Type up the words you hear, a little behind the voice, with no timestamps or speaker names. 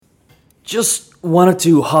Just wanted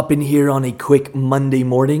to hop in here on a quick Monday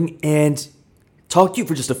morning and talk to you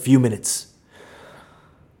for just a few minutes.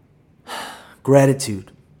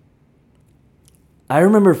 Gratitude. I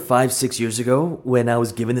remember 5, 6 years ago when I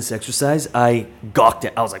was given this exercise, I gawked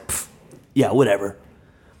it. I was like, yeah, whatever.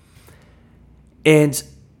 And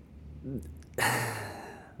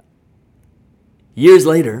years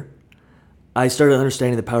later, I started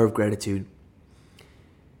understanding the power of gratitude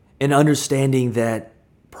and understanding that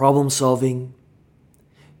problem solving,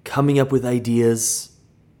 coming up with ideas,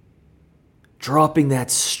 dropping that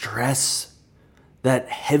stress, that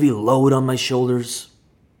heavy load on my shoulders.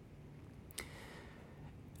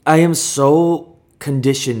 I am so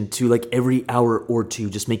conditioned to every hour or two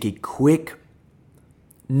just make a quick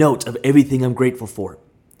note of everything I'm grateful for.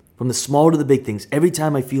 From the small to the big things. Every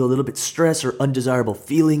time I feel a little bit stress or undesirable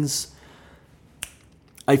feelings,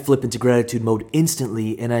 I flip into gratitude mode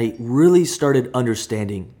instantly, and I really started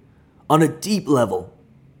understanding on a deep level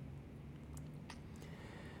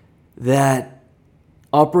that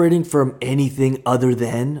operating from anything other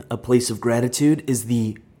than a place of gratitude is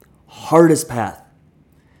the hardest path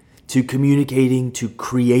to communicating, to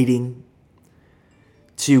creating,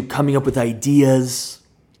 to coming up with ideas,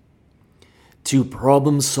 to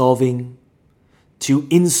problem solving, to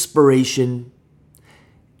inspiration,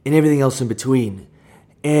 and everything else in between.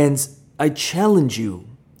 And I challenge you,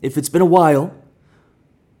 if it's been a while,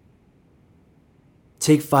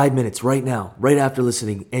 take 5 minutes right now, right after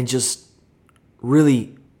listening, and just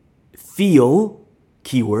really feel,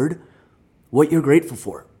 keyword, what you're grateful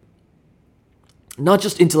for. Not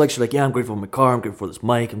just intellectually, I'm grateful for my car, I'm grateful for this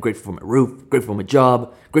mic, I'm grateful for my roof, grateful for my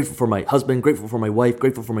job, grateful for my husband, grateful for my wife,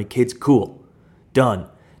 grateful for my kids. Cool. Done.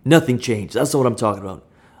 Nothing changed. That's not what I'm talking about.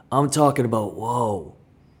 I'm talking about, whoa.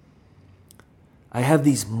 I have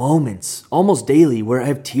these moments almost daily where I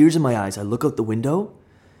have tears in my eyes. I look out the window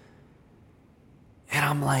and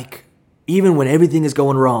I'm like, even when everything is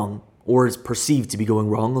going wrong or is perceived to be going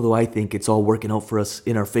wrong, although I think it's all working out for us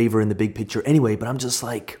in our favor in the big picture anyway, but I'm just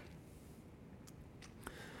I'm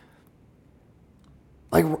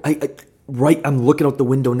looking out the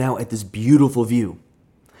window now at this beautiful view.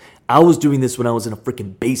 I was doing this when I was in a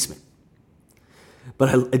freaking basement.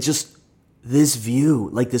 But this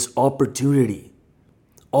view, this opportunity,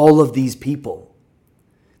 all of these people,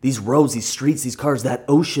 these roads, these streets, these cars, that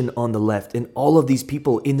ocean on the left, and all of these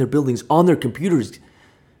people in their buildings, on their computers.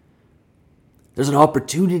 There's an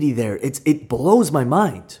opportunity there. It blows my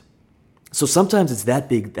mind. So sometimes it's that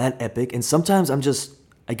big, that epic, and sometimes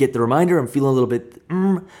I get the reminder, I'm feeling a little bit,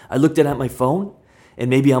 I looked at my phone, and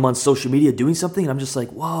maybe I'm on social media doing something, and I'm just like,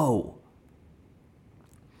 whoa.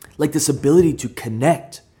 This ability to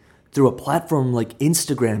connect through a platform like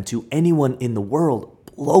Instagram to anyone in the world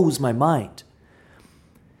blows my mind.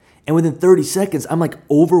 And within 30 seconds, I'm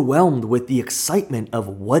overwhelmed with the excitement of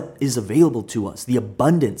what is available to us, the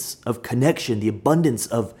abundance of connection, the abundance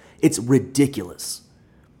of, it's ridiculous.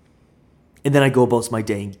 And then I go about my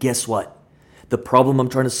day, and guess what? The problem I'm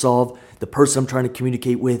trying to solve, the person I'm trying to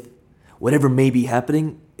communicate with, whatever may be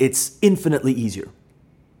happening, it's infinitely easier.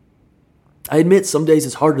 I admit some days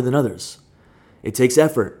it's harder than others. It takes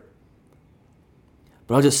effort.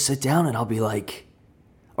 But I'll just sit down and I'll be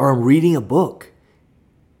or I'm reading a book.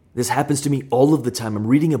 This happens to me all of the time. I'm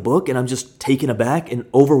reading a book and I'm just taken aback and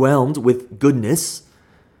overwhelmed with goodness,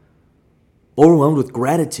 overwhelmed with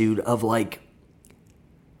gratitude of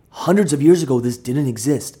hundreds of years ago, this didn't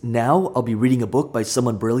exist. Now I'll be reading a book by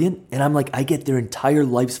someone brilliant and I'm I get their entire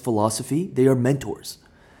life's philosophy. They are mentors.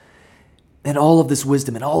 And all of this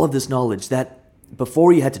wisdom and all of this knowledge that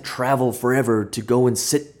before you had to travel forever to go and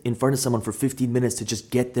sit in front of someone for 15 minutes to just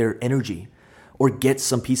get their energy or get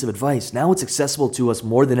some piece of advice. Now it's accessible to us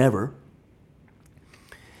more than ever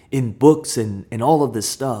in books and all of this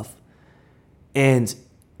stuff. And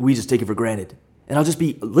we just take it for granted. And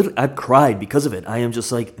I've cried because of it. I am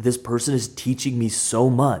just this person is teaching me so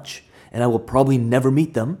much and I will probably never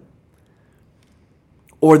meet them.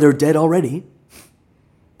 Or they're dead already.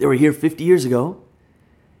 They were here 50 years ago,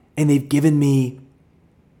 and they've given me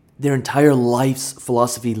their entire life's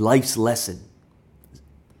philosophy, life's lesson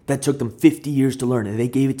that took them 50 years to learn, and they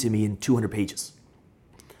gave it to me in 200 pages.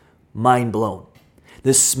 Mind blown.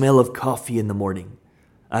 The smell of coffee in the morning.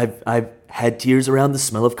 I've had tears around the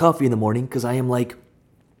smell of coffee in the morning because I am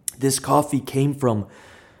this coffee came from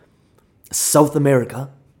South America.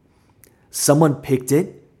 Someone picked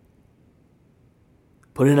it,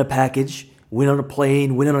 put it in a package, went on a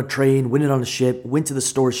plane, went on a train, went on a ship, went to the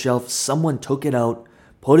store shelf. Someone took it out,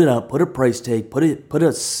 put it up, put a price tag, put a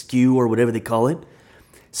SKU or whatever they call it,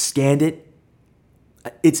 scanned it.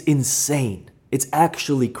 It's insane. It's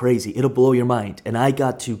actually crazy. It'll blow your mind. And I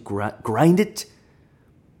got to grind it,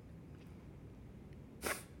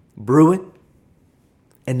 brew it,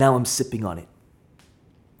 and now I'm sipping on it.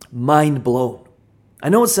 Mind blown. I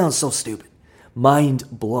know it sounds so stupid. Mind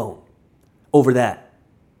blown over that.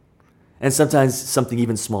 And sometimes something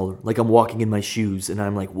even smaller, like I'm walking in my shoes and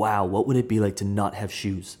I'm like, wow, what would it be like to not have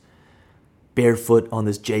shoes? Barefoot on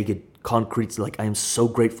this jagged concrete, like I am so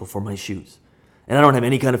grateful for my shoes. And I don't have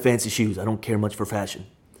any kind of fancy shoes. I don't care much for fashion.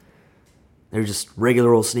 They're just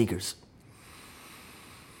regular old sneakers.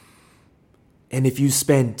 And if you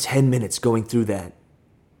spend 10 minutes going through that,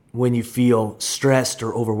 when you feel stressed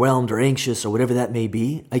or overwhelmed or anxious or whatever that may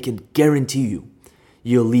be, I can guarantee you,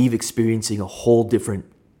 you'll leave experiencing a whole different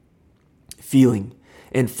feeling.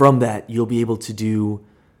 And from that, you'll be able to do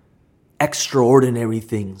extraordinary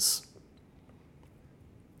things.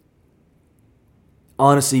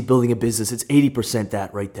 Honestly, building a business, it's 80%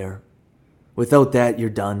 that right there. Without that, you're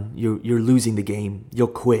done. You're losing the game. You'll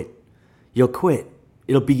quit.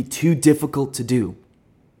 It'll be too difficult to do.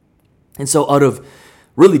 And so out of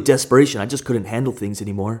really desperation, I just couldn't handle things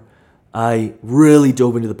anymore. I really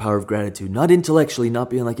dove into the power of gratitude. Not intellectually, not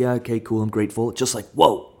being like, yeah, okay, cool, I'm grateful. Just like,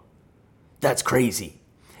 whoa, that's crazy.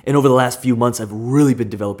 And over the last few months, I've really been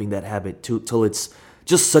developing that habit till it's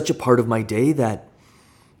just such a part of my day that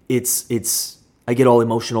I get all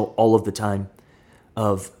emotional all of the time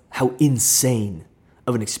of how insane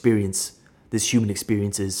of an experience this human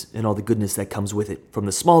experience is and all the goodness that comes with it, from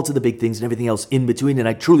the small to the big things and everything else in between. And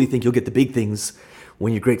I truly think you'll get the big things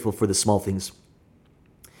when you're grateful for the small things.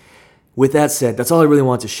 With that said, that's all I really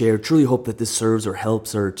want to share. Truly hope that this serves or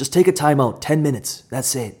helps, or just take a time out, 10 minutes.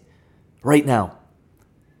 That's it. Right now.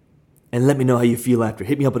 And let me know how you feel after.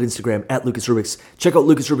 Hit me up on Instagram at LucasRubix. Check out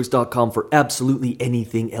lucasrubix.com for absolutely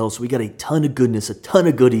anything else. We got a ton of goodness, a ton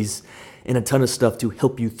of goodies, and a ton of stuff to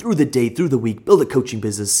help you through the day, through the week, build a coaching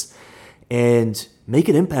business, and make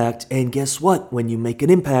an impact. And guess what? When you make an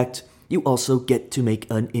impact, you also get to make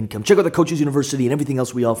an income. Check out the Coaches University and everything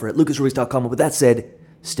else we offer at lucasrubix.com. And with that said,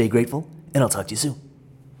 stay grateful, and I'll talk to you soon.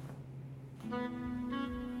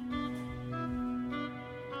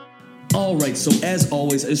 All right, so as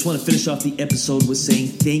always, I just want to finish off the episode with saying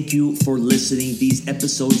thank you for listening. These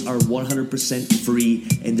episodes are 100% free,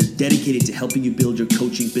 and they're dedicated to helping you build your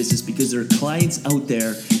coaching business because there are clients out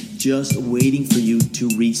there just waiting for you to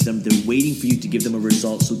reach them. They're waiting for you to give them a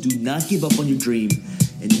result. So do not give up on your dream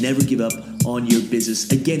and never give up on your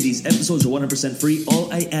business. Again, these episodes are 100% free.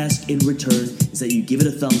 All I ask in return is that you give it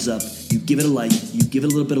a thumbs up, you give it a like, you give it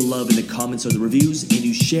a little bit of love in the comments or the reviews, and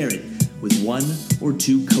you share it with one or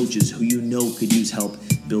two coaches who you know could use help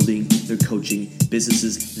building their coaching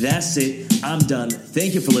businesses. That's it. I'm done.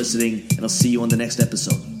 Thank you for listening, and I'll see you on the next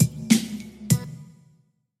episode.